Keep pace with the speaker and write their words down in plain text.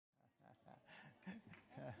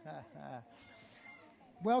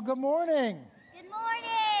Well, good morning. Good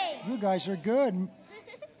morning. You guys are good.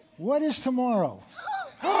 What is tomorrow?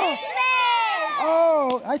 Christmas.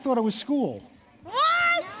 Oh, I thought it was school.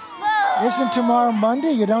 What? Isn't tomorrow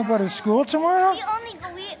Monday? You don't go to school tomorrow?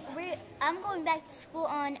 I'm going back to school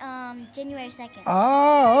on January 2nd.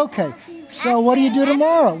 Oh, okay. So what do you do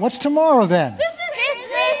tomorrow? What's tomorrow then?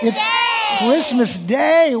 Christmas Day. Christmas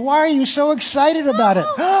Day. Why are you so excited about it?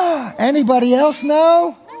 Anybody else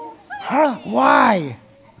know? Why?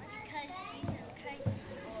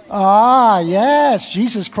 Ah, yes.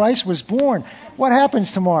 Jesus Christ was born. What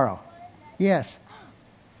happens tomorrow? Yes.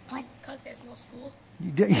 Because there's no school.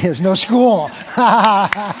 There's no school.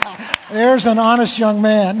 There's an honest young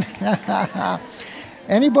man.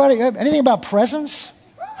 Anybody? Anything about presents?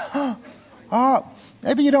 Oh,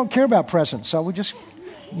 maybe you don't care about presents, so we just...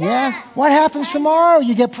 Yeah. What happens tomorrow?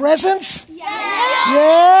 You get presents?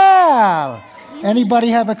 Yeah. Anybody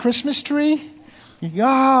have a Christmas tree?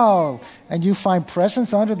 Oh, and you find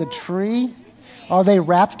presents under the tree? Are they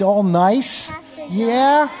wrapped all nice?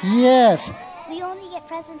 Yeah? Yes. We only get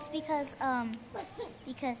presents because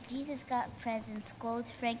Jesus got presents, gold,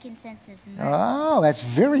 frankincense, and myrrh. Oh, that's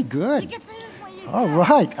very good. All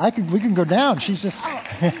right. We can go down. She's just...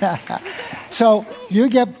 So you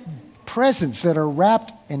get presents that are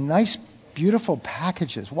wrapped in nice, beautiful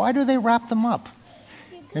packages. Why do they wrap them up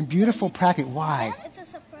in beautiful package? Why? It's a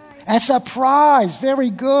surprise. A surprise. Very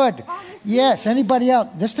good. Yes. Anybody else?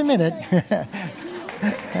 Just a minute.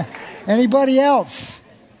 Anybody else?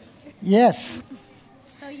 Yes.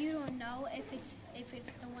 So you don't know if it's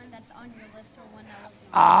the one that's on your list or one that was.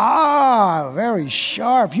 Ah, very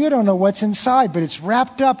sharp. You don't know what's inside, but it's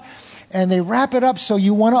wrapped up, and they wrap it up so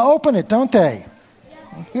you want to open it, don't they?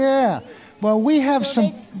 Yeah. Well, we have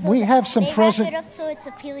some presents. They wrap it up so it's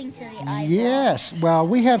appealing to the eye. Yes. Well,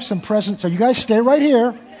 we have some presents. So you guys stay right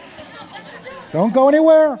here. Don't go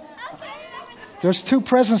anywhere. There's 2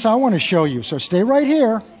 presents I want to show you, so stay right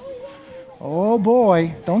here. Oh,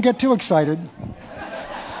 boy. Don't get too excited.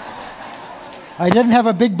 I didn't have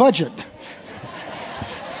a big budget.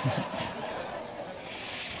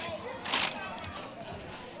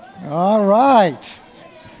 All right.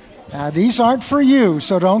 Now, these aren't for you,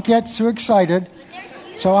 so don't get too excited.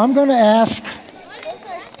 So I'm going to ask...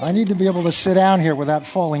 I need to be able to sit down here without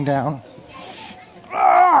falling down.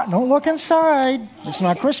 Don't look inside. It's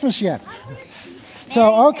not Christmas yet.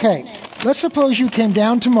 So, okay. Let's suppose you came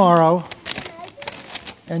down tomorrow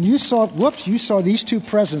and you saw these 2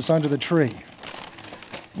 presents under the tree.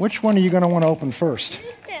 Which one are you going to want to open first?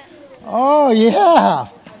 Oh, yeah.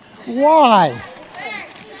 Why?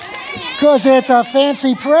 Because it's a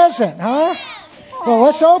fancy present, huh? Well,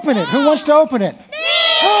 let's open it. Who wants to open it?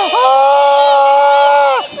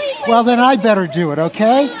 Well, then I better do it,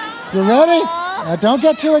 okay? You ready? Now, don't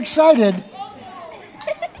get too excited.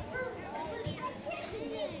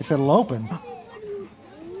 If it'll open.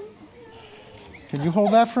 Can you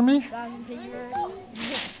hold that for me?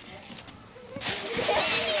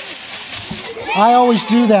 I always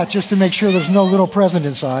do that just to make sure there's no little present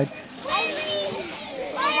inside.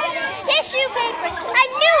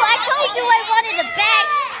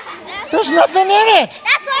 There's nothing in it.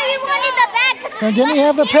 That's why we wanted the bag. Now, let me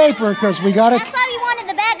have the paper because we got to... That's why we wanted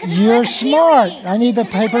the bag. You're smart. I need the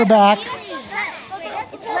paper back.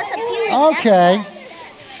 It's less appealing. Okay.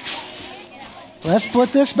 Let's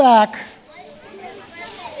put this back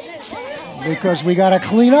because we got to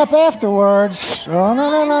clean up afterwards. Oh,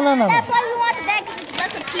 no. That's why we want the bag because it's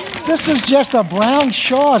less appealing. This is just a brown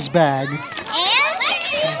Shaw's bag. And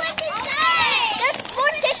there's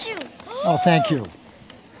more tissue. Oh, thank you.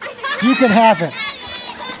 You can have it.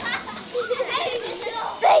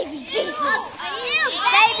 Baby Jesus.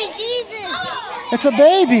 Baby Jesus. It's a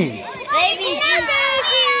baby. Baby Jesus.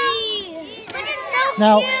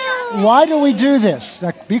 Now, why do we do this?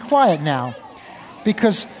 Now, be quiet now.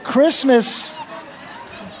 Because Christmas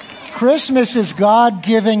is God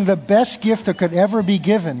giving the best gift that could ever be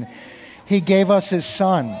given. He gave us His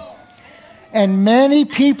Son. And many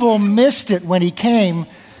people missed it when He came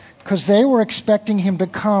because they were expecting Him to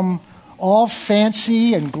come all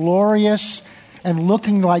fancy and glorious and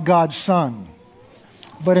looking like God's Son.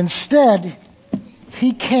 But instead,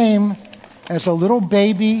 He came as a little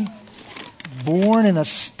baby born in a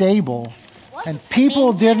stable, and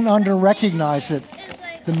people didn't recognize it.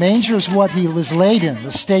 The manger is what He was laid in.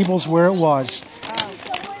 The stable's where it was.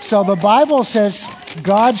 So the Bible says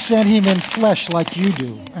God sent Him in flesh like you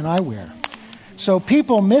do and I wear. So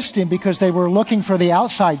people missed Him because they were looking for the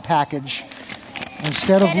outside package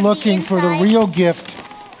instead of looking for the real gift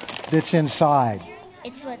that's inside.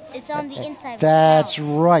 It's on the inside. That's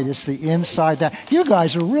right. It's the inside that. You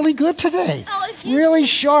guys are really good today. Oh, really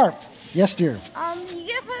sharp. Yes, dear. You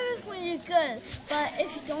get presents when you're good, but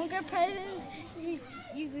if you don't get presents,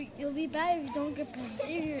 you'll be bad if you don't get presents.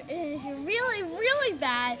 If you're really, really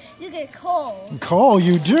bad, you get coal. Coal,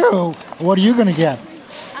 you do? What are you going to get?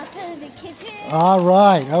 I'll put it in the kitchen. All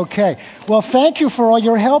right. Okay. Well, thank you for all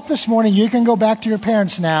your help this morning. You can go back to your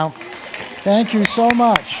parents now. Thank you so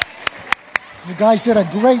much. You guys did a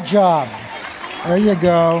great job. There you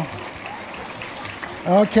go.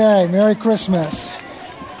 Okay. Merry Christmas.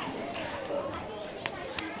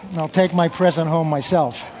 I'll take my present home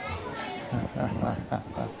myself.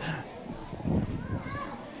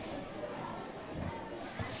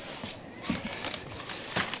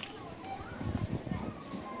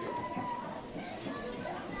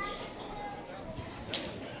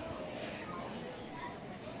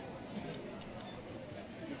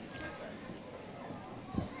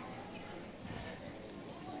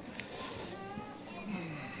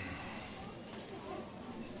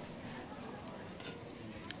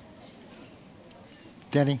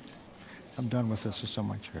 Denny, I'm done with this. It's on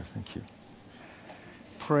my chair. Thank you.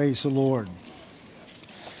 Praise the Lord.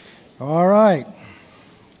 All right.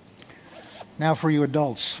 Now for you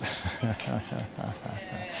adults.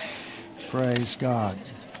 Praise God.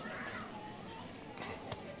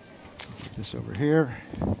 Put this over here.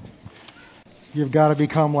 You've got to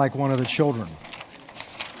become like one of the children.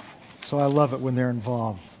 So I love it when they're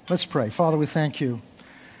involved. Let's pray. Father, we thank you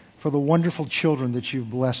for the wonderful children that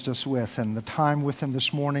you've blessed us with and the time with them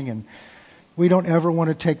this morning. And we don't ever want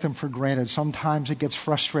to take them for granted. Sometimes it gets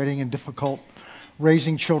frustrating and difficult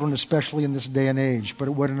raising children, especially in this day and age. But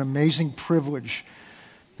what an amazing privilege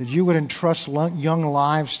that you would entrust young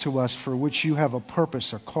lives to us for which you have a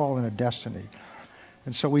purpose, a call, and a destiny.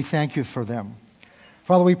 And so we thank you for them.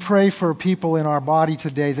 Father, we pray for people in our body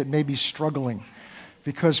today that may be struggling,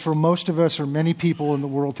 because for most of us or many people in the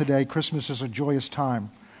world today, Christmas is a joyous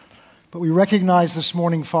time. But we recognize this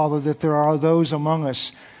morning, Father, that there are those among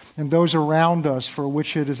us and those around us for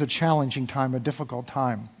which it is a challenging time, a difficult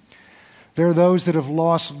time. There are those that have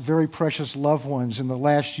lost very precious loved ones in the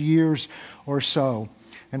last years or so.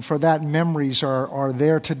 And for that, memories are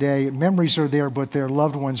there today. Memories are there, but their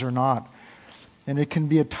loved ones are not. And it can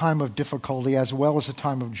be a time of difficulty as well as a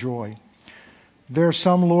time of joy. There are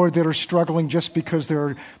some, Lord, that are struggling just because there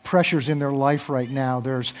are pressures in their life right now.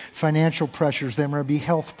 There's financial pressures. There may be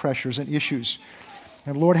health pressures and issues.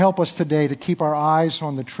 And Lord, help us today to keep our eyes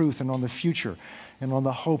on the truth and on the future and on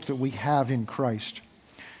the hope that we have in Christ.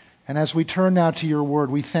 And as we turn now to your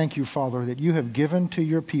word, we thank you, Father, that you have given to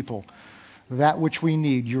your people that which we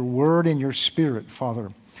need, your word and your spirit, Father,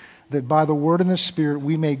 that by the word and the spirit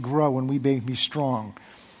we may grow and we may be strong.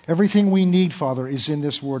 Everything we need, Father, is in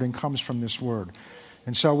this word and comes from this word.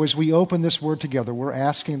 And so as we open this word together, we're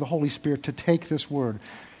asking the Holy Spirit to take this word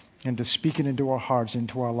and to speak it into our hearts,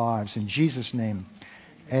 into our lives. In Jesus' name,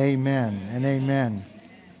 amen and amen.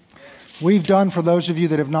 We've done, for those of you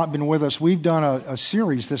that have not been with us, we've done a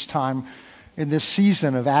series this time in this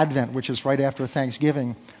season of Advent, which is right after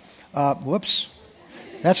Thanksgiving.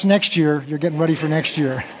 That's next year. You're getting ready for next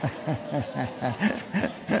year.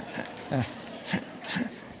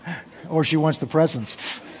 Or she wants the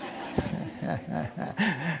presents.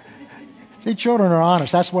 See, children are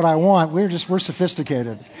honest. That's what I want. We're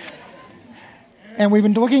sophisticated. And we've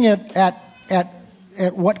been looking at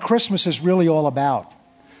what Christmas is really all about.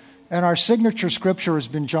 And our signature scripture has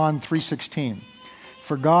been John 3:16.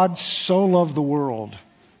 For God so loved the world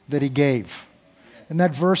that he gave. And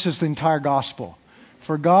that verse is the entire gospel.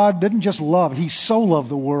 For God didn't just love, he so loved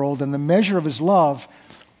the world, and the measure of his love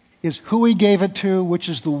is who he gave it to, which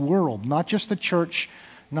is the world, not just the church,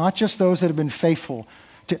 not just those that have been faithful.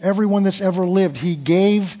 To everyone that's ever lived, he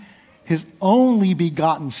gave his only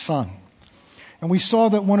begotten Son. And we saw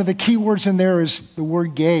that one of the key words in there is the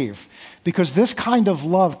word gave, because this kind of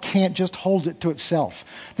love can't just hold it to itself.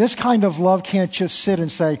 This kind of love can't just sit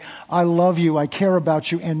and say, I love you, I care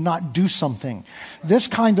about you, and not do something. This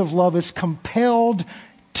kind of love is compelled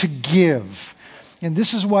to give. And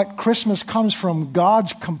this is what Christmas comes from,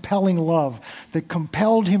 God's compelling love that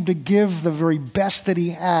compelled him to give the very best that he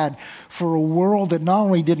had for a world that not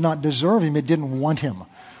only did not deserve him, it didn't want him.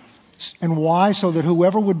 And why? So that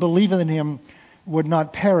whoever would believe in him would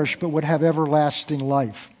not perish, but would have everlasting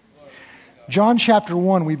life. John chapter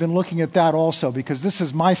 1, we've been looking at that also, because this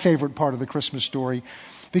is my favorite part of the Christmas story,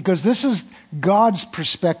 because this is God's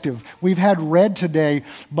perspective. We've had read today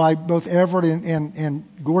by both Everett and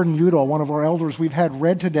Gordon Udall, one of our elders. We've had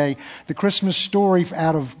read today the Christmas story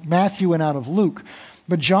out of Matthew and out of Luke.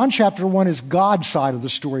 But John chapter 1 is God's side of the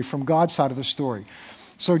story, from God's side of the story.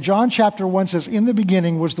 So John chapter 1 says, in the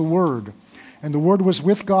beginning was the Word, and the Word was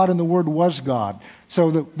with God, and the Word was God.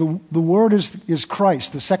 So the Word is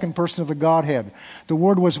Christ, the second person of the Godhead. The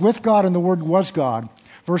Word was with God, and the Word was God.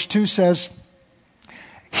 Verse 2 says,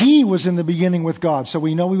 He was in the beginning with God. So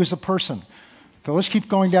we know He was a person. So let's keep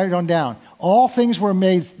going down. All things were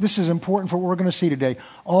made, this is important for what we're going to see today.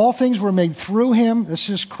 All things were made through Him. This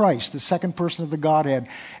is Christ, the second person of the Godhead.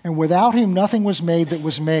 And without Him, nothing was made that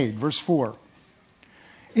was made. Verse 4.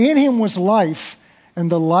 In Him was life, and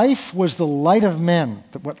the life was the light of men,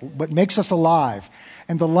 what makes us alive.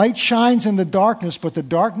 And the light shines in the darkness, but the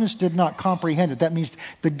darkness did not comprehend it. That means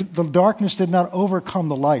the darkness did not overcome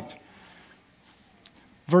the light.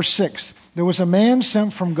 Verse 6. There was a man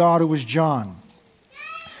sent from God who was John.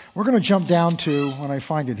 We're going to jump down to, when I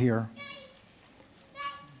find it here,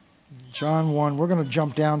 John 1. We're going to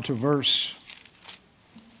jump down to verse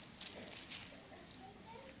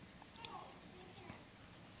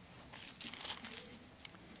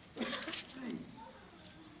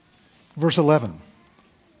 11.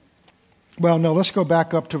 Well, no, let's go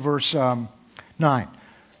back up to verse 9.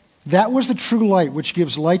 That was the true light which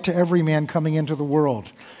gives light to every man coming into the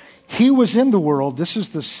world. He was in the world. This is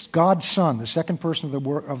the God's Son, the second person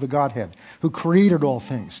of the Godhead, who created all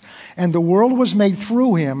things. And the world was made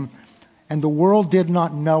through Him, and the world did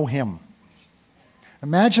not know Him.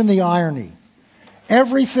 Imagine the irony.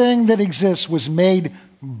 Everything that exists was made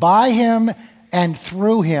by Him and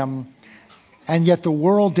through Him, and yet the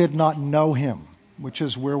world did not know Him, which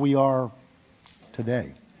is where we are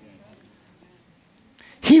today.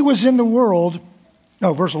 He was in the world.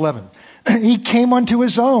 No, verse 11. He came unto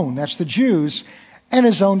His own, that's the Jews, and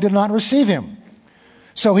His own did not receive Him.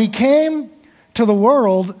 So He came to the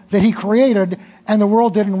world that He created, and the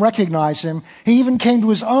world didn't recognize Him. He even came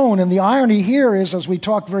to His own, and the irony here is, as we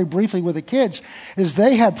talked very briefly with the kids, is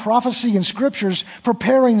they had prophecy and scriptures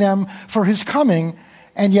preparing them for His coming,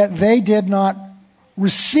 and yet they did not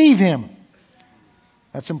receive Him.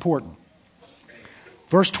 That's important.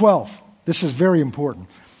 Verse 12. This is very important.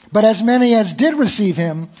 But as many as did receive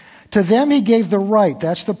Him, to them He gave the right,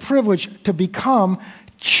 that's the privilege, to become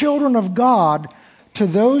children of God, to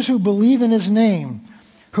those who believe in His name,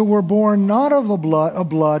 who were born not of the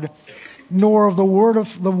blood, nor of the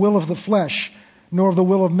will of the flesh, nor of the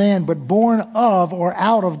will of man, but born of or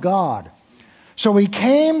out of God. So He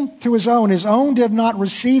came to His own did not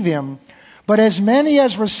receive Him, but as many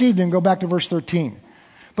as received Him, go back to verse 13.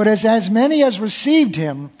 But as many as received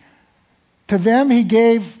Him, to them He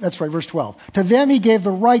gave, that's right, verse 12. To them He gave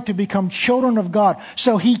the right to become children of God.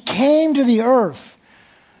 So He came to the earth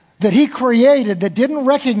that He created that didn't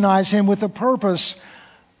recognize Him with the purpose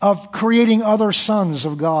of creating other sons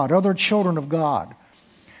of God, other children of God.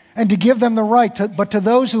 And to give them the right, but to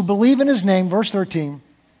those who believe in His name, verse 13,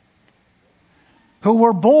 who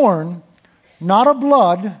were born not of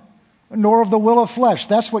blood, nor of the will of flesh.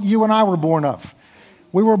 That's what you and I were born of.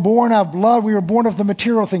 We were born out of blood. We were born of the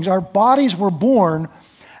material things. Our bodies were born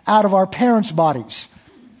out of our parents' bodies.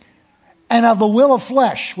 And of the will of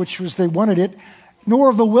flesh, which was they wanted it, nor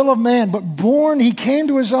of the will of man, but born, He came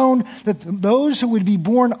to His own, that those who would be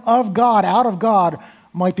born of God, out of God,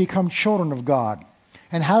 might become children of God.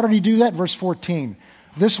 And how did He do that? Verse 14.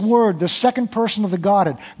 This Word, the second person of the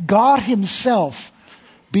Godhead, God Himself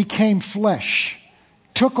became flesh,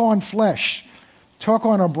 took on flesh, took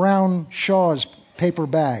on a brown Shaw's paper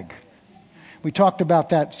bag. We talked about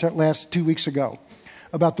that last 2 weeks ago,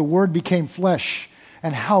 about the Word became flesh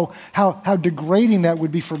and how degrading that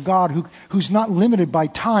would be for God, who's not limited by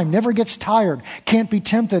time, never gets tired, can't be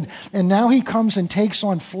tempted, and now He comes and takes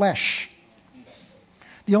on flesh.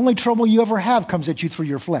 The only trouble you ever have comes at you through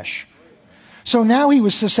your flesh. So now He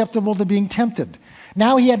was susceptible to being tempted.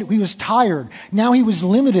 Now he was tired. Now He was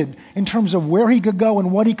limited in terms of where He could go and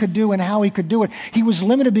what He could do and how He could do it. He was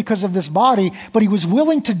limited because of this body, but He was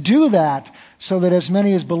willing to do that so that as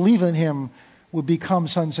many as believe in Him would become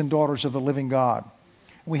sons and daughters of the living God.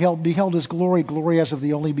 We beheld His glory as of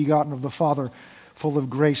the only begotten of the Father, full of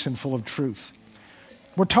grace and full of truth.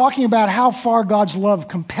 We're talking about how far God's love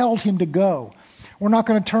compelled Him to go. We're not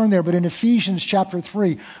going to turn there, but in Ephesians chapter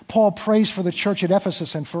 3, Paul prays for the church at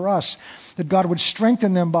Ephesus and for us, that God would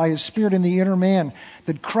strengthen them by His Spirit in the inner man,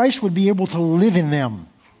 that Christ would be able to live in them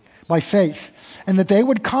by faith, and that they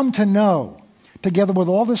would come to know, together with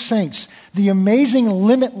all the saints, the amazing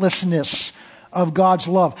limitlessness of God's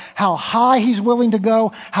love. How high He's willing to go,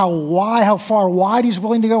 how far wide He's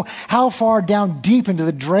willing to go, how far down deep into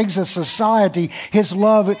the dregs of society His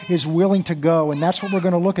love is willing to go. And that's what we're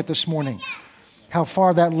going to look at this morning. How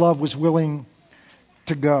far that love was willing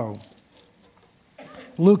to go.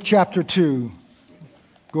 Luke chapter 2,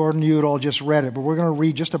 Gordon, you had all just read it, but we're going to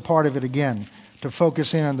read just a part of it again to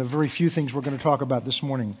focus in on the very few things we're going to talk about this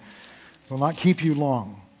morning. We'll not keep you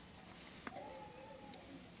long.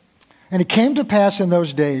 And it came to pass in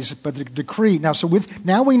those days, but the decree,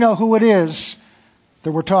 now we know who it is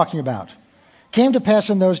that we're talking about. Came to pass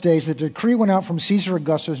in those days that the decree went out from Caesar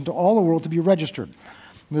Augustus into all the world to be registered.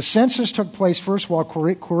 And the census took place first while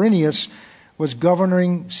Quirinius was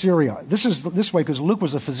governing Syria. This is this way because Luke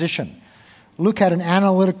was a physician. Luke had an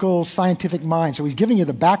analytical, scientific mind, so he's giving you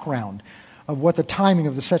the background of what the timing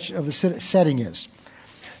of the setting is.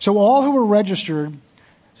 So all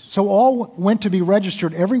went to be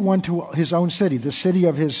registered, everyone to his own city, the city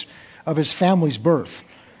of his family's birth.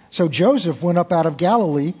 So Joseph went up out of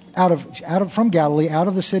Galilee, from Galilee, out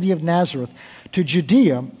of the city of Nazareth, to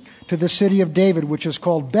Judea, to the city of David, which is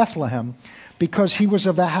called Bethlehem, because he was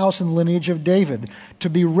of the house and lineage of David, to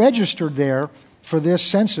be registered there for this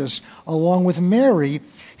census, along with Mary,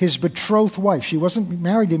 his betrothed wife. She wasn't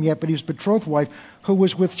married to him yet, but his betrothed wife, who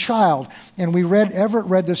was with child. And Everett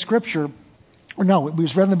read the scripture, it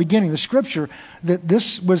was read in the beginning, the scripture, that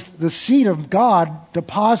this was the seed of God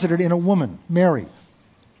deposited in a woman, Mary.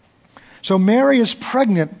 So Mary is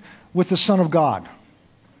pregnant with the Son of God.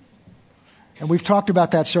 And we've talked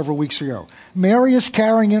about that several weeks ago. Mary is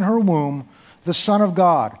carrying in her womb the Son of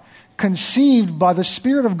God, conceived by the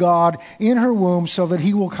Spirit of God in her womb, so that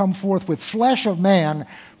he will come forth with flesh of man,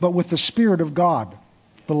 but with the Spirit of God,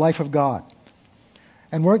 the life of God.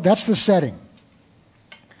 And that's the setting.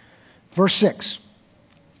 Verse 6.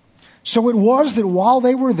 So it was that while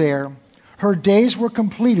they were there, her days were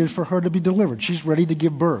completed for her to be delivered. She's ready to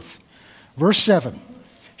give birth. Verse 7.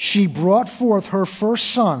 She brought forth her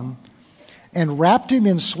first son and wrapped him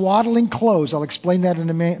in swaddling clothes. I'll explain that in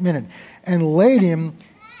a minute. And laid him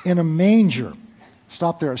in a manger.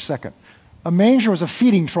 Stop there a second. A manger was a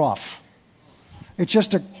feeding trough. It's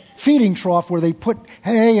just a feeding trough where they put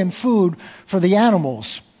hay and food for the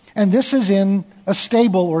animals. And this is in a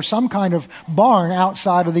stable or some kind of barn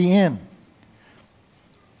outside of the inn.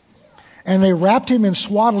 And they wrapped him in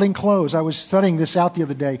swaddling clothes. I was studying this out the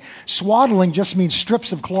other day. Swaddling just means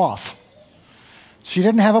strips of cloth. She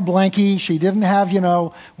didn't have a blankie. She didn't have,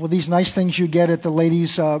 these nice things you get at the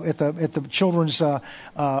ladies, at the children's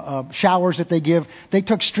showers that they give. They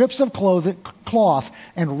took strips of cloth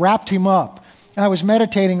and wrapped him up. And I was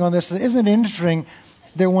meditating on this. Isn't it interesting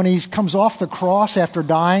that when he comes off the cross after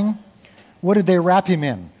dying, what did they wrap him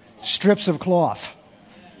in? Strips of cloth,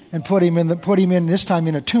 and put him in this time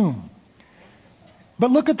in a tomb. But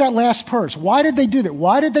look at that last verse. Why did they do that?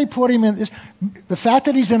 Why did they put him in this? The fact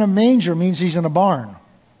that he's in a manger means he's in a barn.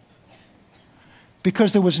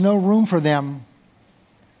 Because there was no room for them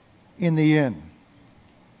in the inn.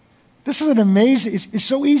 This is an amazing, it's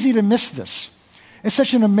so easy to miss this. It's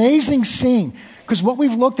such an amazing scene. Because what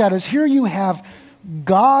we've looked at is here you have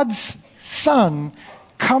God's Son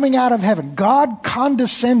coming out of heaven. God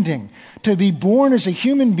condescending to be born as a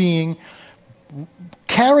human being,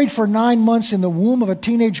 carried for 9 months in the womb of a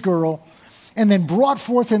teenage girl, and then brought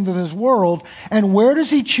forth into this world. And where does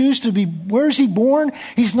he choose to be? Where is he born?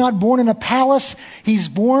 He's not born in a palace. He's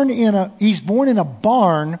born in a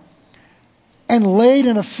barn and laid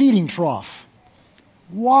in a feeding trough.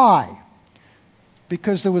 Why?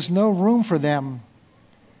 Because there was no room for them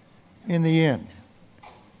in the inn.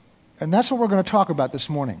 And that's what we're going to talk about this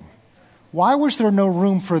morning. Why was there no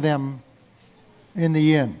room for them in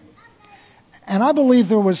the inn? And I believe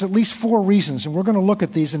there was at least 4 reasons, and we're going to look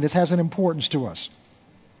at these, and it has an importance to us.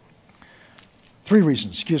 3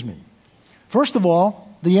 reasons, First of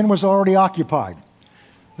all, the inn was already occupied.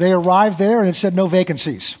 They arrived there, and it said no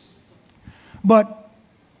vacancies. But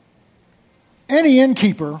any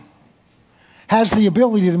innkeeper has the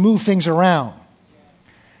ability to move things around.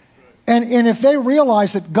 And if they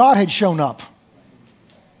realized that God had shown up,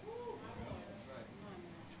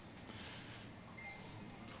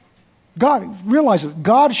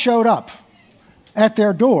 God showed up at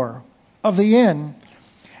their door of the inn,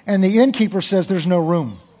 and the innkeeper says there's no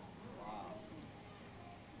room.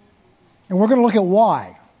 And we're going to look at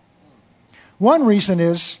why. One reason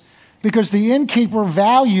is because the innkeeper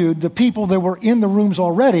valued the people that were in the rooms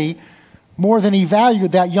already more than he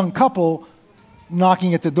valued that young couple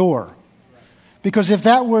knocking at the door. Because if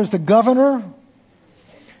that was the governor,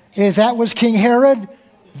 if that was King Herod,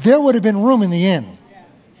 there would have been room in the inn.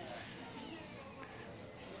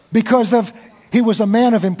 Because he was a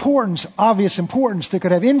man of importance, obvious importance, that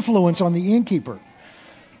could have influence on the innkeeper.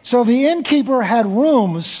 So the innkeeper had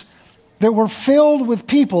rooms that were filled with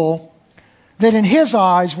people that in his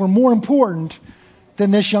eyes were more important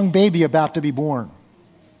than this young baby about to be born.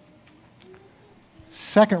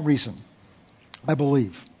 Second reason. I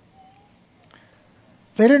believe.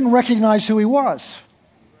 They didn't recognize who he was.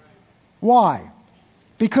 Why?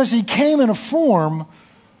 Because he came in a form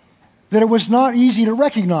that it was not easy to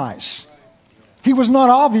recognize. He was not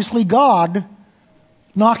obviously God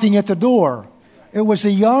knocking at the door. It was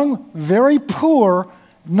a young, very poor,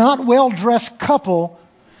 not well-dressed couple,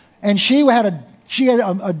 and she had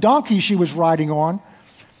a donkey she was riding on,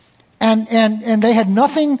 and they had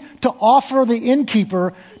nothing to offer the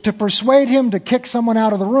innkeeper to persuade him to kick someone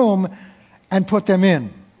out of the room and put them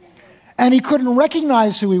in. And he couldn't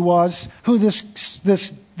recognize who he was, who this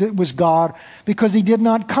was God, because he did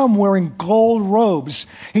not come wearing gold robes.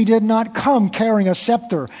 He did not come carrying a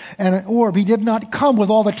scepter and an orb. He did not come with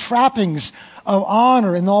all the trappings of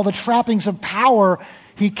honor and all the trappings of power.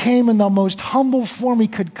 He came in the most humble form he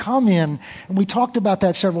could come in. And we talked about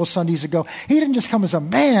that several Sundays ago. He didn't just come as a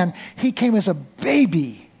man. He came as a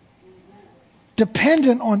baby,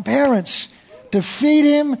 dependent on parents to feed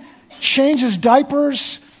him, change his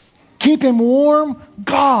diapers, keep him warm.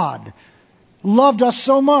 God loved us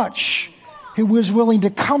so much. He was willing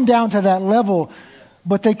to come down to that level,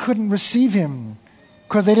 but they couldn't receive him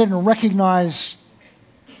because they didn't recognize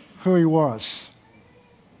who he was.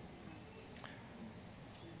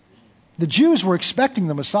 The Jews were expecting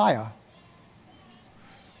the Messiah.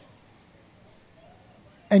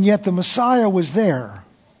 And yet the Messiah was there,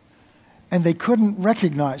 and they couldn't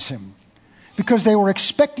recognize him because they were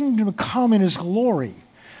expecting him to come in his glory.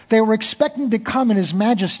 They were expecting to come in his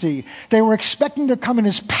majesty. They were expecting to come in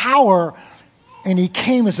his power, and he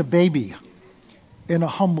came as a baby in a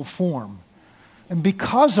humble form. And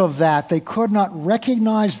because of that, they could not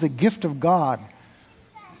recognize the gift of God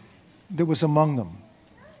that was among them.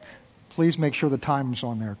 Please make sure the time's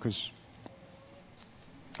on there, because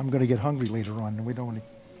I'm going to get hungry later on, and we don't want to.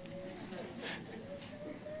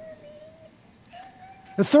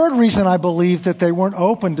 The third reason I believe that they weren't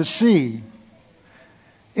open to see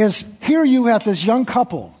is here you have this young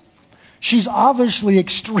couple. She's obviously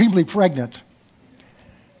extremely pregnant.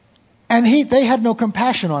 And they had no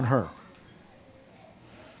compassion on her.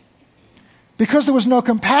 Because there was no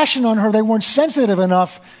compassion on her, they weren't sensitive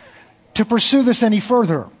enough to pursue this any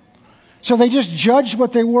further. So they just judged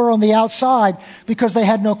what they were on the outside because they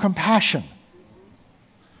had no compassion.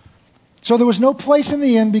 So there was no place in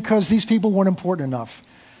the inn because these people weren't important enough.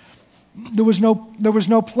 There was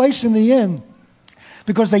no place in the inn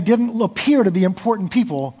because they didn't appear to be important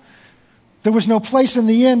people. There was no place in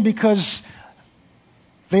the inn because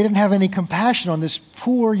they didn't have any compassion on this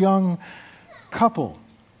poor young couple.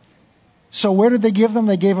 So where did they give them?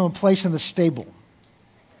 They gave them a place in the stable.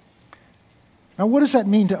 Now, what does that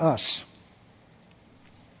mean to us?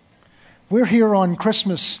 We're here on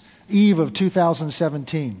Christmas Eve of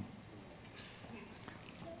 2017.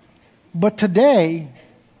 But today,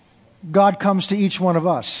 God comes to each one of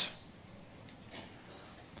us.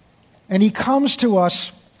 And he comes to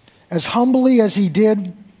us as humbly as he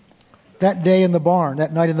did that day in the barn,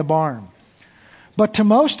 that night in the barn. But to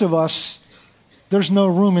most of us, there's no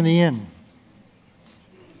room in the inn.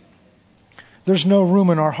 There's no room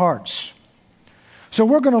in our hearts. So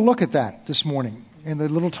we're going to look at that this morning in the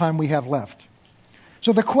little time we have left.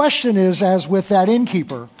 So the question is, as with that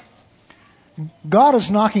innkeeper, God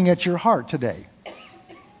is knocking at your heart today.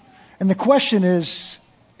 And the question is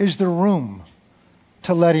there room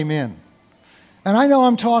to let him in? And I know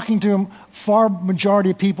I'm talking to a far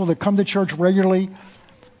majority of people that come to church regularly,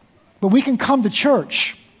 but we can come to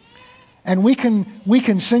church and we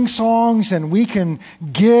can sing songs and we can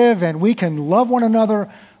give and we can love one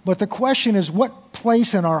another. But the question is, what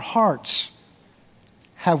place in our hearts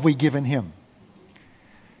have we given him?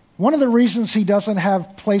 One of the reasons he doesn't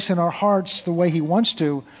have place in our hearts the way he wants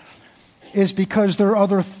to is because there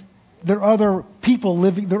are other people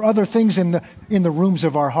living, there are other things in the rooms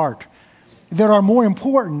of our heart that are more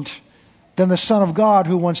important than the Son of God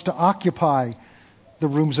who wants to occupy the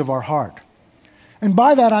rooms of our heart. And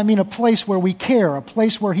by that I mean a place where we care, a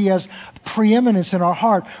place where he has preeminence in our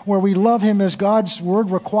heart, where we love him as God's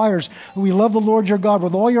word requires. We love the Lord your God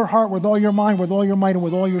with all your heart, with all your mind, with all your might, and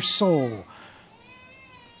with all your soul.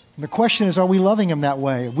 And the question is, are we loving him that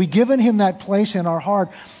way? Have we given him that place in our heart,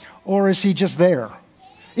 or is he just there?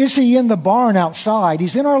 Is he in the barn outside?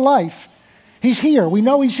 He's in our life. He's here. We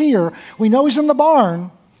know he's here. We know he's in the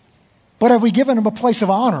barn. But have we given him a place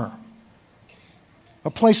of honor? A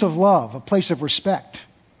place of love, a place of respect?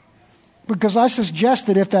 Because I suggest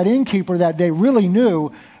that if that innkeeper that day really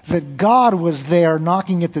knew that God was there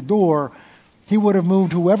knocking at the door, he would have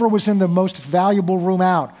moved whoever was in the most valuable room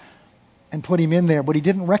out and put him in there. But he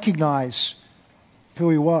didn't recognize who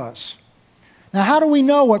he was. Now, how do we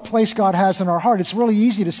know what place God has in our heart? It's really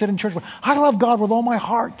easy to sit in church. I love God with all my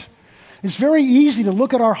heart. It's very easy to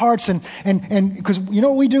look at our hearts and because you know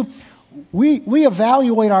what we do? We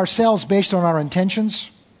evaluate ourselves based on our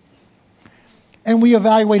intentions, and we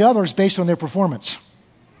evaluate others based on their performance.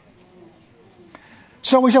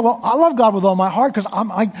 So we say, well, I love God with all my heart because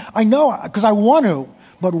I know, because I want to,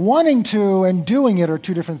 but wanting to and doing it are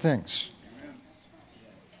two different things.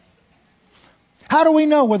 How do we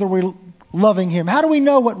know whether we're loving Him? How do we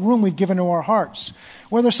know what room we've given to our hearts?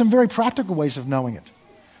 Well, there's some very practical ways of knowing it.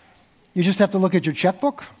 You just have to look at your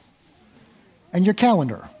checkbook and your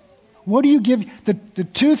calendar. What do you give? The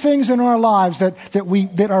two things in our lives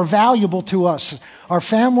that are valuable to us: our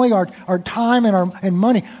family, our time, and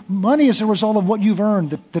money. Money is a result of what you've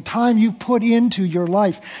earned, the time you've put into your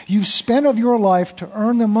life. You've spent of your life to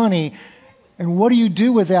earn the money, and what do you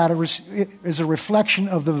do with that is a reflection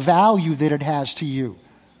of the value that it has to you.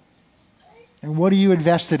 And what do you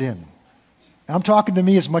invest it in? I'm talking to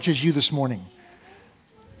me as much as you this morning.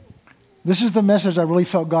 This is the message I really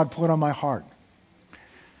felt God put on my heart.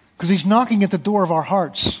 Because He's knocking at the door of our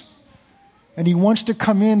hearts. And He wants to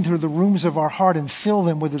come into the rooms of our heart and fill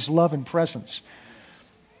them with His love and presence.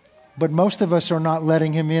 But most of us are not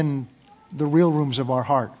letting Him in the real rooms of our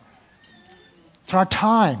heart. It's our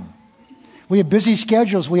time. We have busy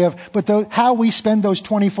schedules. But how we spend those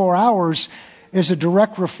 24 hours is a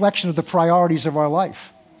direct reflection of the priorities of our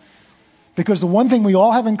life. Because the one thing we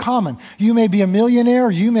all have in common, you may be a millionaire,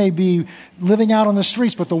 you may be living out on the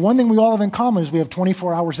streets, but the one thing we all have in common is we have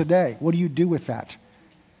 24 hours a day. What do you do with that?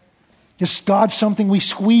 Is God something we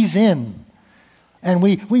squeeze in? And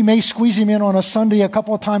we may squeeze Him in on a Sunday a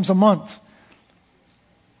couple of times a month.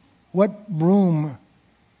 What room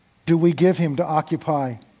do we give Him to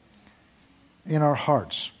occupy in our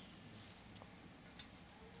hearts?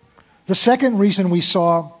 The second reason we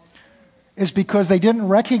saw is because they didn't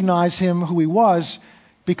recognize Him who He was,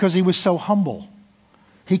 because He was so humble.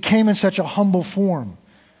 He came in such a humble form.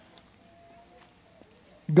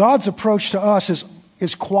 God's approach to us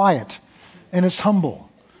is quiet and it's humble.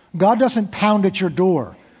 God doesn't pound at your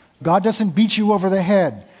door. God doesn't beat you over the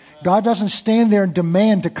head. God doesn't stand there and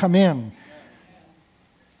demand to come in.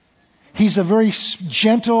 He's a very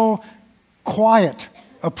gentle, quiet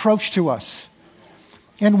approach to us.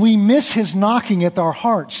 And we miss His knocking at our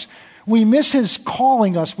hearts. We miss His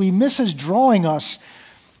calling us. We miss His drawing us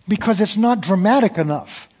because it's not dramatic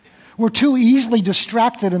enough. We're too easily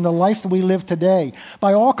distracted in the life that we live today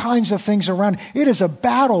by all kinds of things around. It is a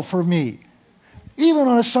battle for me, even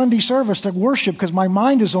on a Sunday service, to worship, because my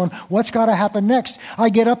mind is on what's got to happen next. I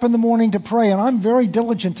get up in the morning to pray, and I'm very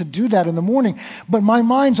diligent to do that in the morning, but my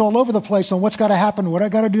mind's all over the place on what's got to happen, what I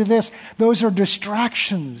got to do this. Those are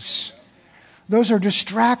distractions. Those are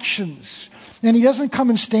distractions. And He doesn't come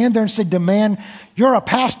and stand there and say, demand, you're a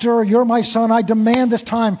pastor, you're my son, I demand this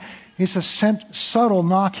time. It's a subtle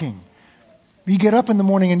knocking. You get up in the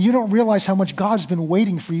morning and you don't realize how much God's been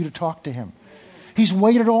waiting for you to talk to Him. He's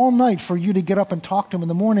waited all night for you to get up and talk to Him in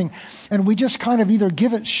the morning. And we just kind of either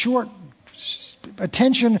give it short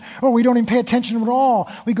attention or we don't even pay attention at all.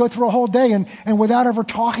 We go through a whole day and without ever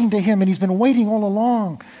talking to Him. And He's been waiting all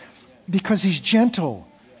along because He's gentle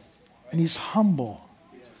and He's humble.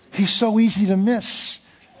 He's so easy to miss.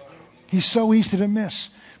 He's so easy to miss.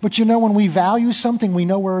 But you know, when we value something, we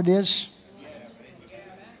know where it is.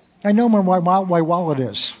 I know where my wallet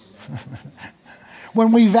is.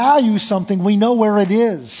 When we value something, we know where it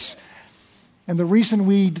is. And the reason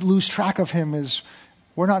we lose track of Him is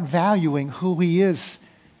we're not valuing who He is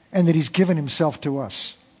and that He's given Himself to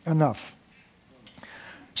us enough.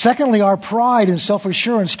 Secondly, our pride and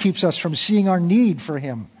self-assurance keeps us from seeing our need for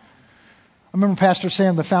Him. I remember Pastor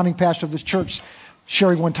Sam, the founding pastor of this church,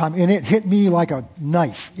 sharing one time, and it hit me like a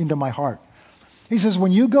knife into my heart. He says,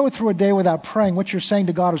 when you go through a day without praying, what you're saying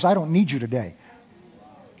to God is, I don't need you today.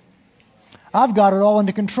 I've got it all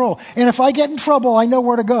under control. And if I get in trouble, I know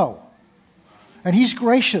where to go. And He's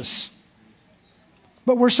gracious.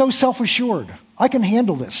 But we're so self-assured. I can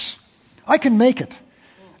handle this. I can make it.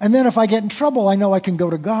 And then if I get in trouble, I know I can go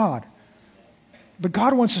to God. But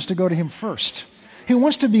God wants us to go to Him first. He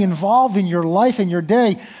wants to be involved in your life and your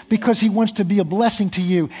day because He wants to be a blessing to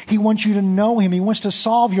you. He wants you to know Him. He wants to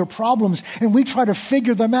solve your problems. And we try to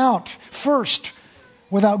figure them out first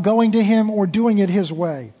without going to Him or doing it His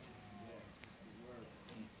way.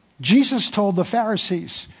 Jesus told the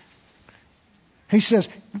Pharisees, He says,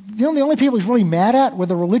 the only people He's really mad at were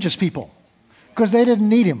the religious people because they didn't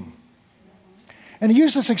need Him. And He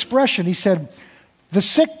used this expression. He said, the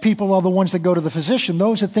sick people are the ones that go to the physician.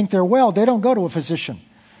 Those that think they're well, they don't go to a physician.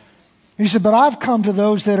 And He said, but I've come to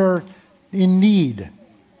those that are in need.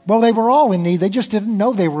 Well, they were all in need. They just didn't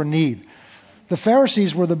know they were in need. The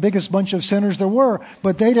Pharisees were the biggest bunch of sinners there were,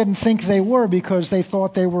 but they didn't think they were because they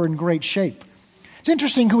thought they were in great shape. It's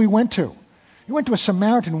interesting who he went to. He went to a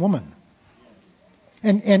Samaritan woman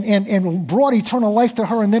and brought eternal life to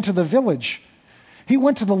her and then to the village. He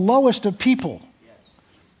went to the lowest of people.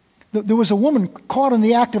 There was a woman caught in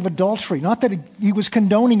the act of adultery. Not that he was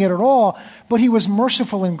condoning it at all, but he was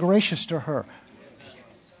merciful and gracious to her.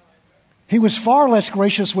 He was far less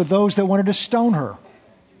gracious with those that wanted to stone her.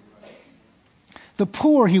 The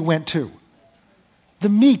poor he went to, the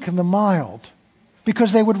meek and the mild,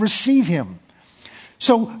 because they would receive him.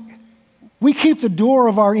 So we keep the door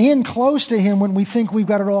of our inn closed to him when we think we've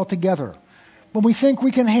got it all together. When we think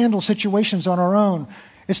we can handle situations on our own,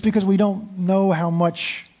 it's because we don't know how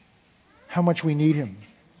much we need him.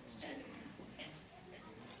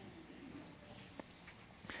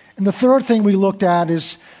 And the third thing we looked at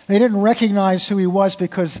is they didn't recognize who he was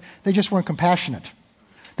because they just weren't compassionate.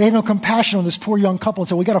 They had no compassion on this poor young couple and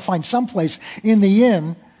said, we got to find someplace in the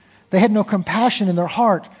inn. They had no compassion in their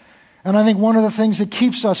heart. And I think one of the things that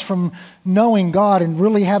keeps us from knowing God and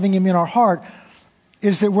really having him in our heart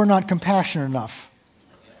is that we're not compassionate enough.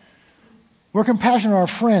 We're compassionate on our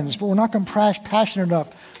friends, but we're not compassionate enough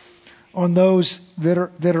on those that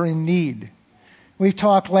are in need. We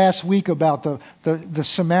talked last week about the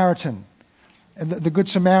Samaritan, and the Good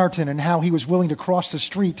Samaritan, and how he was willing to cross the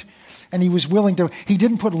street. And he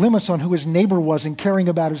didn't put limits on who his neighbor was in caring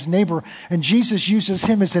about his neighbor. And Jesus uses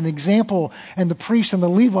him as an example. And the priests and the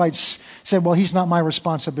Levites said, well, he's not my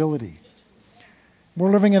responsibility.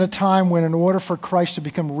 We're living in a time when in order for Christ to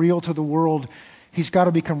become real to the world, he's got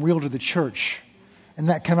to become real to the church. And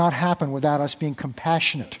that cannot happen without us being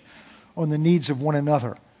compassionate on the needs of one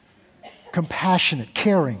another. Compassionate,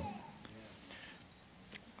 caring.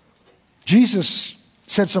 Jesus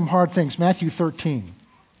said some hard things. Matthew 13.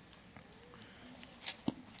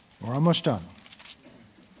 We're almost done.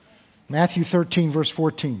 Matthew 13, verse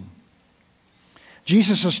 14.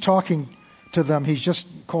 Jesus is talking to them. He's just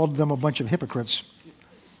called them a bunch of hypocrites.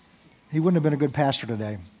 He wouldn't have been a good pastor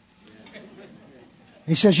today.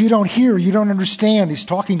 He says, you don't hear, you don't understand. He's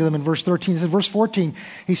talking to them in verse 13. In verse 14,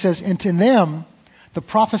 he says, and to them, the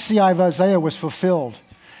prophecy of Isaiah was fulfilled,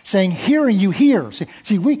 saying, hearing you hear.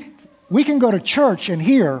 See, we can go to church and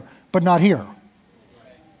hear, but not hear.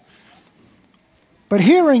 But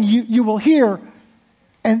hearing, you will hear,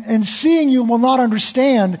 and seeing you will not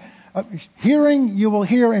understand. Hearing, you will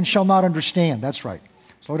hear and shall not understand. That's right.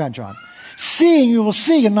 Slow down, John. Seeing, you will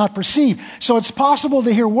see and not perceive. So it's possible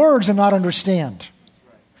to hear words and not understand.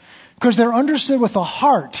 Because they're understood with the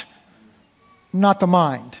heart, not the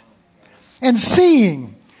mind. And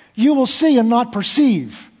seeing, you will see and not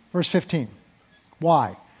perceive. Verse 15.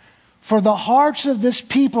 Why? For the hearts of this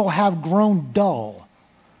people have grown dull,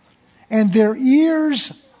 and their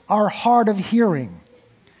ears are hard of hearing,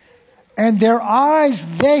 and their eyes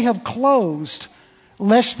they have closed,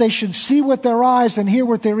 lest they should see with their eyes and hear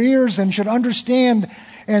with their ears and should understand,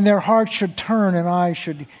 and their hearts should turn and I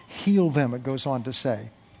should heal them, it goes on to say.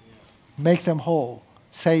 Make them whole,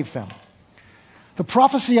 save them. The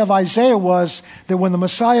prophecy of Isaiah was that when the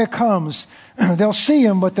Messiah comes, they'll see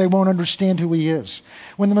him, but they won't understand who he is.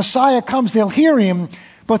 When the Messiah comes, they'll hear him,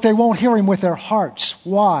 but they won't hear him with their hearts.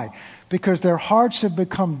 Why? Because their hearts have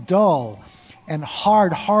become dull and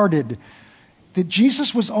hard-hearted. That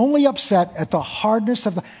Jesus was only upset at the hardness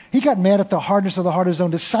of he got mad at the hardness of the heart of his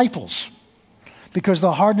own disciples, because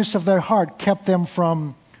the hardness of their heart kept them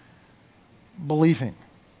from believing.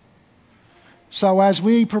 So as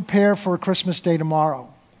we prepare for Christmas Day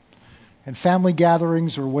tomorrow, and family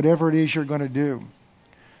gatherings or whatever it is you're going to do,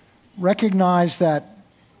 recognize that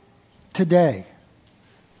today,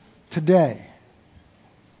 the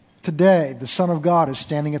Son of God is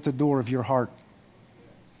standing at the door of your heart.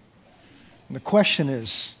 And the question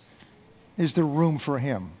is there room for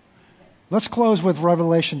him? Let's close with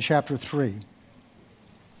Revelation chapter 3.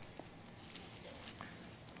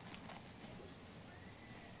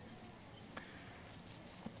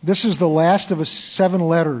 This is the last of 7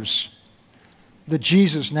 letters that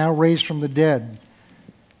Jesus, now raised from the dead,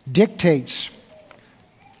 dictates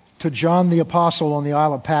to John the Apostle on the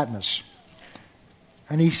Isle of Patmos.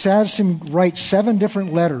 And he has him write 7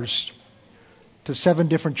 different letters to 7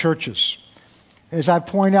 different churches. As I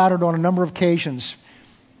point out on a number of occasions,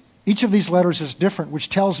 each of these letters is different, which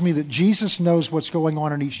tells me that Jesus knows what's going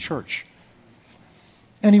on in each church.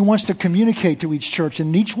 And he wants to communicate to each church.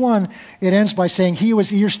 And in each one, it ends by saying, he who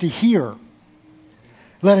has ears to hear,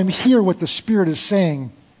 let him hear what the Spirit is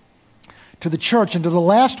saying to the church. And to the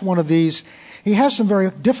last one of these, he has some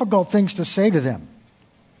very difficult things to say to them.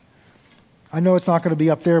 I know it's not going to be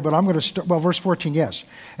up there, but I'm going to start, verse 14, yes.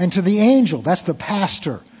 And to the angel, that's the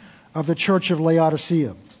pastor of the church of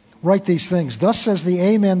Laodicea, write these things. Thus says the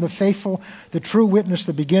Amen, the faithful, the true witness,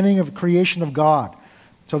 the beginning of the creation of God.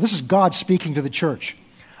 So this is God speaking to the church.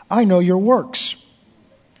 I know your works.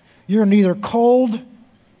 You're neither cold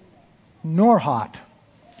nor hot.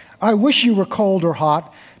 I wish you were cold or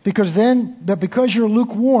hot, because you're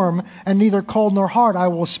lukewarm and neither cold nor hot, I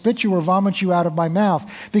will spit you or vomit you out of my mouth.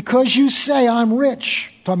 Because you say, I'm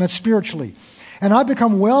rich, talking about spiritually, and I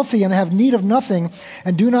become wealthy and have need of nothing,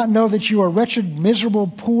 and do not know that you are wretched,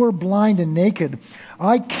 miserable, poor, blind, and naked.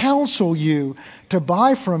 I counsel you to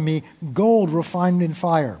buy from me gold refined in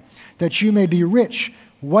fire, that you may be rich,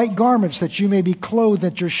 white garments, that you may be clothed,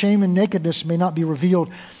 that your shame and nakedness may not be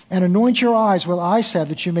revealed, and anoint your eyes with eye salve,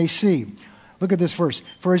 that you may see. Look at this verse.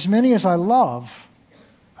 For as many as I love,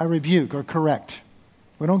 I rebuke or correct.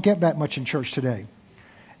 We don't get that much in church today.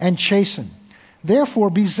 And chasten.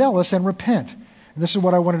 Therefore be zealous and repent. And this is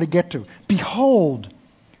what I wanted to get to. Behold,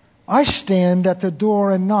 I stand at the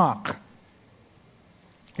door and knock.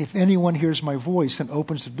 If anyone hears my voice and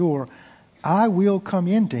opens the door, I will come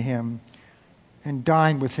into him and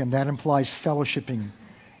dine with him. That implies fellowshipping.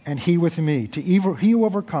 And he with me. To he who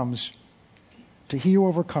overcomes,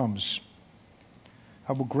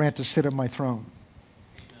 I will grant to sit on my throne.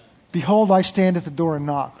 Behold, I stand at the door and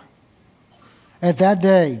knock. At that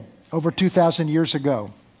day, over 2,000 years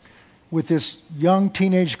ago, with this young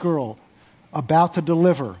teenage girl about to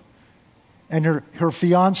deliver, and her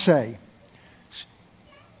fiancé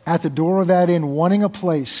at the door of that inn, wanting a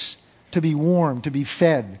place to be warm, to be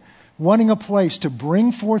fed, wanting a place to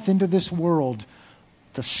bring forth into this world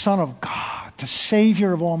the Son of God, the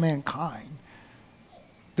Savior of all mankind.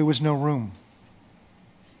 There was no room.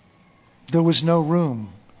 There was no room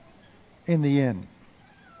in the inn.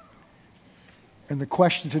 And the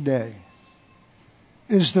question today,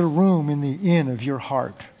 is there room in the inn of your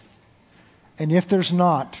heart? And if there's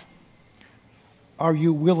not, are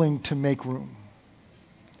you willing to make room?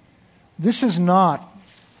 This is not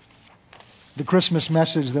the Christmas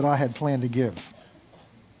message that I had planned to give.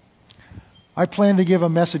 I planned to give a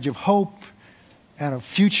message of hope and of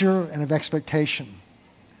future and of expectation.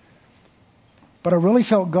 But I really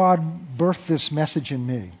felt God birthed this message in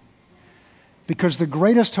me. Because the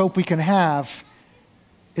greatest hope we can have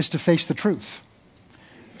is to face the truth.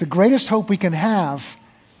 The greatest hope we can have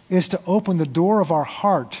is to open the door of our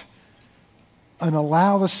heart and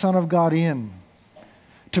allow the Son of God in,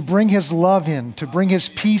 to bring His love in, to bring His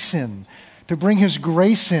peace in, to bring His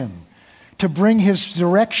grace in, to bring His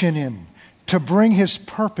direction in, to bring His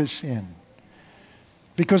purpose in.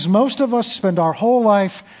 Because most of us spend our whole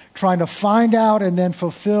life trying to find out and then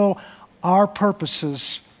fulfill our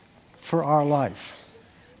purposes for our life.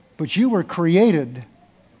 But you were created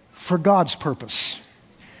for God's purpose.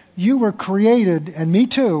 You were created, and me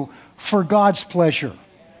too, for God's pleasure.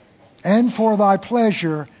 And for thy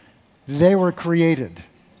pleasure, they were created.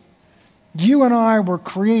 You and I were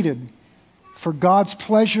created for God's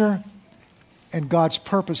pleasure and God's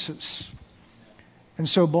purposes. And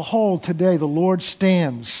so, behold, today the Lord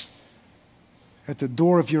stands at the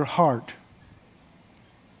door of your heart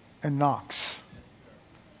and knocks.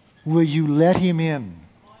 Will you let Him in?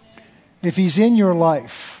 If He's in your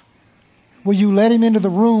life, will you let Him into the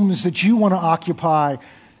rooms that you want to occupy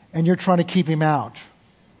and you're trying to keep Him out?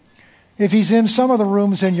 If He's in some of the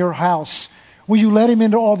rooms in your house, will you let Him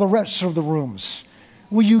into all the rest of the rooms?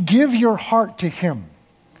 Will you give your heart to Him?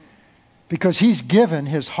 Because He's given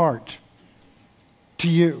His heart to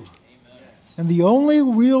you. And the only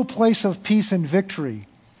real place of peace and victory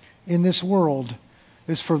in this world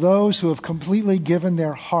is for those who have completely given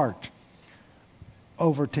their heart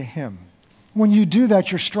over to Him. When you do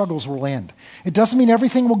that, your struggles will end. It doesn't mean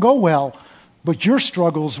everything will go well, but your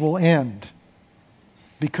struggles will end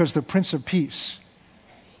because the Prince of Peace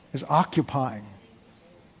is occupying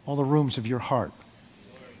all the rooms of your heart.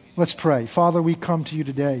 Let's pray. Father, we come to you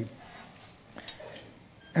today.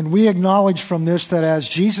 And we acknowledge from this that as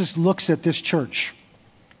Jesus looks at this church,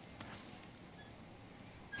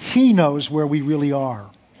 He knows where we really are.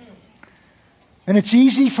 And it's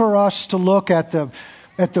easy for us to look at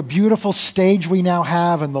the beautiful stage we now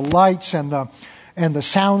have and the lights and the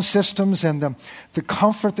sound systems and the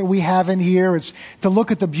comfort that we have in here. It's to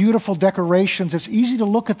look at the beautiful decorations. It's easy to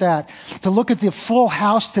look at that, to look at the full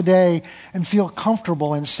house today and feel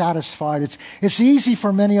comfortable and satisfied. It's easy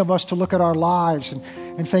for many of us to look at our lives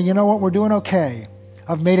and think, you know what, we're doing okay.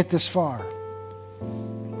 I've made it this far.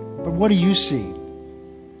 But what do you see?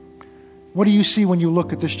 What do you see when you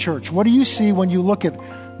look at this church? What do you see when you look at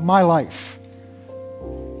my life?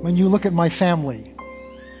 When you look at my family?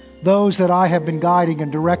 those that I have been guiding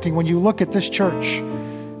and directing. When you look at this church,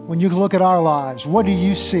 when you look at our lives, what do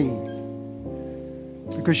you see?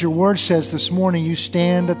 Because your word says this morning you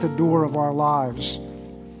stand at the door of our lives,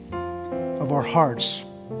 of our hearts,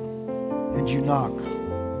 and you knock.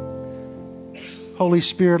 Holy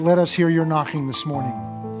Spirit, let us hear your knocking this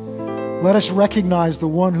morning. Let us recognize the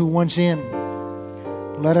one who wants in.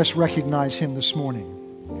 Let us recognize him this morning.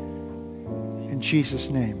 In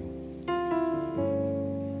Jesus' name.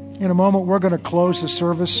 In a moment, we're going to close the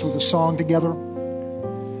service with a song together.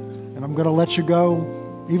 And I'm going to let you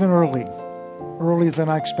go even earlier than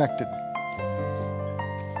I expected.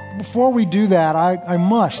 Before we do that, I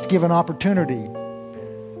must give an opportunity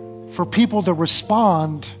for people to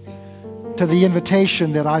respond to the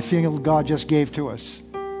invitation that I feel God just gave to us.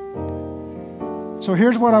 So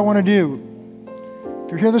here's what I want to do.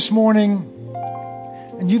 If you're here this morning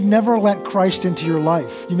and you've never let Christ into your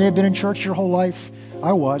life, you may have been in church your whole life.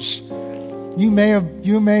 I was. You may have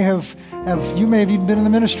even been in the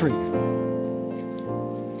ministry.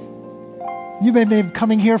 You may be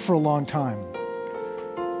coming here for a long time.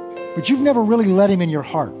 But you've never really let him in your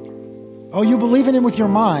heart. Oh, you believe in him with your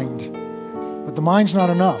mind, but the mind's not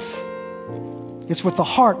enough. It's with the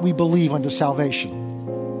heart we believe unto salvation.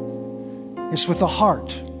 It's with the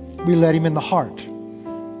heart we let him in the heart.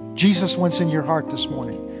 Jesus wants in your heart this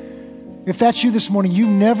morning. If that's you this morning, you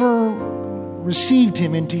never received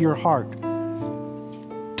him into your heart.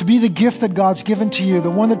 To be the gift that God's given to you,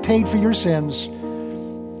 the one that paid for your sins,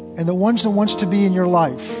 and the one that wants to be in your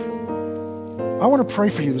life. I want to pray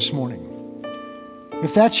for you this morning.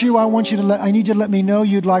 If that's you, I need you to let me know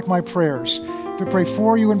you'd like my prayers. To pray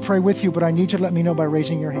for you and pray with you, but I need you to let me know by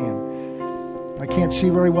raising your hand. I can't see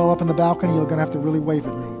very well up in the balcony. You're going to have to really wave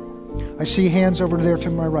at me. I see hands over there to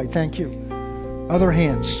my right. Thank you. Other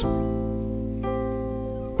hands.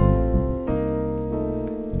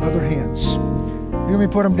 Other hands. Let me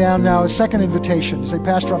put them down now. A second invitation. Say,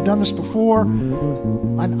 Pastor, I've done this before.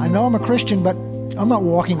 I know I'm a Christian, but I'm not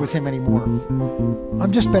walking with him anymore.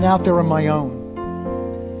 I've just been out there on my own.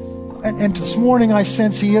 And this morning I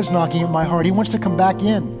sense he is knocking at my heart. He wants to come back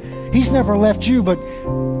in. He's never left you, but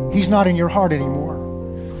he's not in your heart anymore.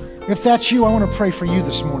 If that's you, I want to pray for you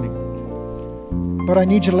this morning. But I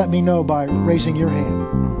need you to let me know by raising your hand.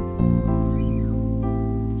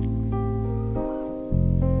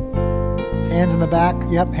 Hands in the back.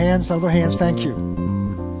 Yep, hands, other hands. Thank you.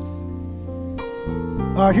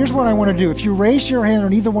 All right, here's what I want to do. If you raise your hand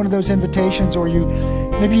on either one of those invitations, or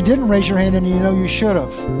maybe you didn't raise your hand and you know you should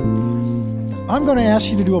have, I'm going to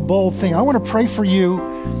ask you to do a bold thing. I want to pray for you,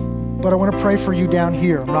 but I want to pray for you down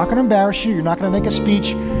here. I'm not going to embarrass you. You're not going to make a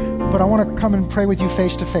speech, but I want to come and pray with you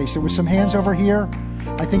face to face. There was some hands over here.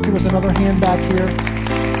 I think there was another hand back here.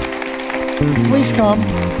 Please come.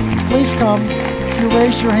 Please come. If you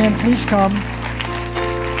raised your hand, please come.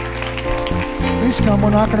 Please come.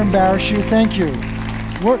 We're not going to embarrass you. Thank you.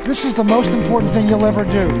 This is the most important thing you'll ever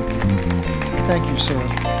do. Thank you, sir.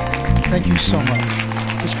 Thank you so much.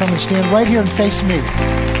 Just come and stand right here and face me.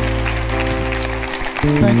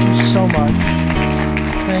 Thank you so much.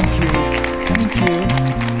 Thank you. Thank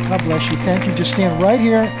you. God bless you. Thank you. Just stand right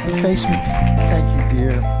here and face me. Thank you,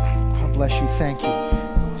 dear. God bless you. Thank you.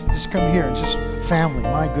 Just come here and just family.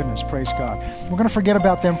 My goodness. Praise God. We're going to forget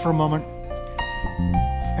about them for a moment.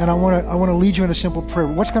 And I want to lead you in a simple prayer.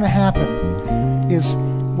 What's going to happen,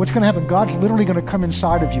 God's literally going to come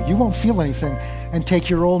inside of you. You won't feel anything and take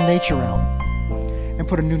your old nature out and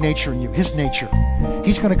put a new nature in you, his nature.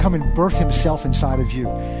 He's going to come and birth himself inside of you.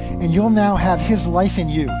 And you'll now have his life in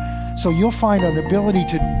you. So you'll find an ability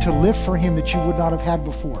to live for him that you would not have had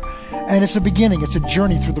before. And it's a beginning. It's a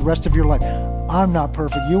journey through the rest of your life. I'm not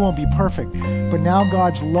perfect. You won't be perfect. But now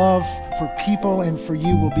God's love for people and for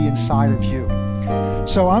you will be inside of you.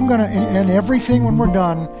 So I'm going to, and everything when we're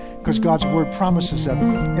done, because God's word promises that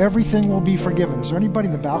everything will be forgiven. Is there anybody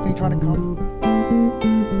in the balcony trying to come?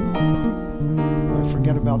 I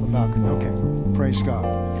forget about the balcony. Okay, praise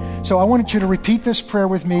God. So I wanted you to repeat this prayer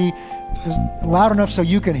with me loud enough so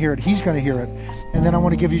you can hear it. He's going to hear it. And then I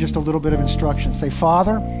want to give you just a little bit of instruction. Say,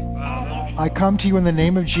 Father, I come to you in the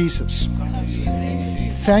name of Jesus.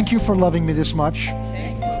 Thank you for loving me this much.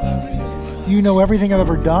 You know everything I've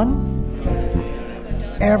ever done,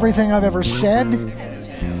 everything I've ever said,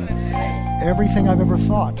 everything I've ever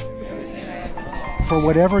thought. For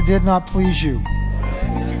whatever did not please you,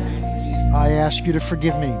 I ask you to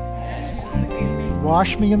forgive me.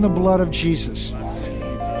 Wash me in the blood of Jesus.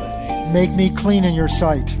 Make me clean in your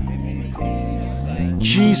sight.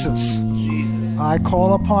 Jesus, I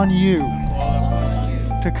call upon you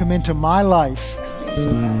to come into my life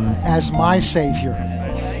as my Savior.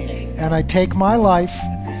 And I take my life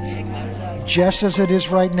just as it is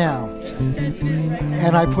right now.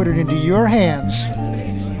 And I put it into your hands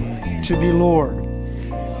to be Lord.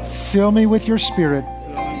 Fill me with your Spirit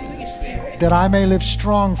that I may live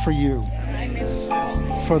strong for you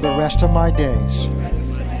for the rest of my days.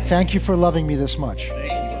 Thank you for loving me this much.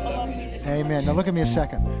 Amen. Now look at me a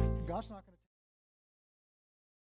second. God's not going to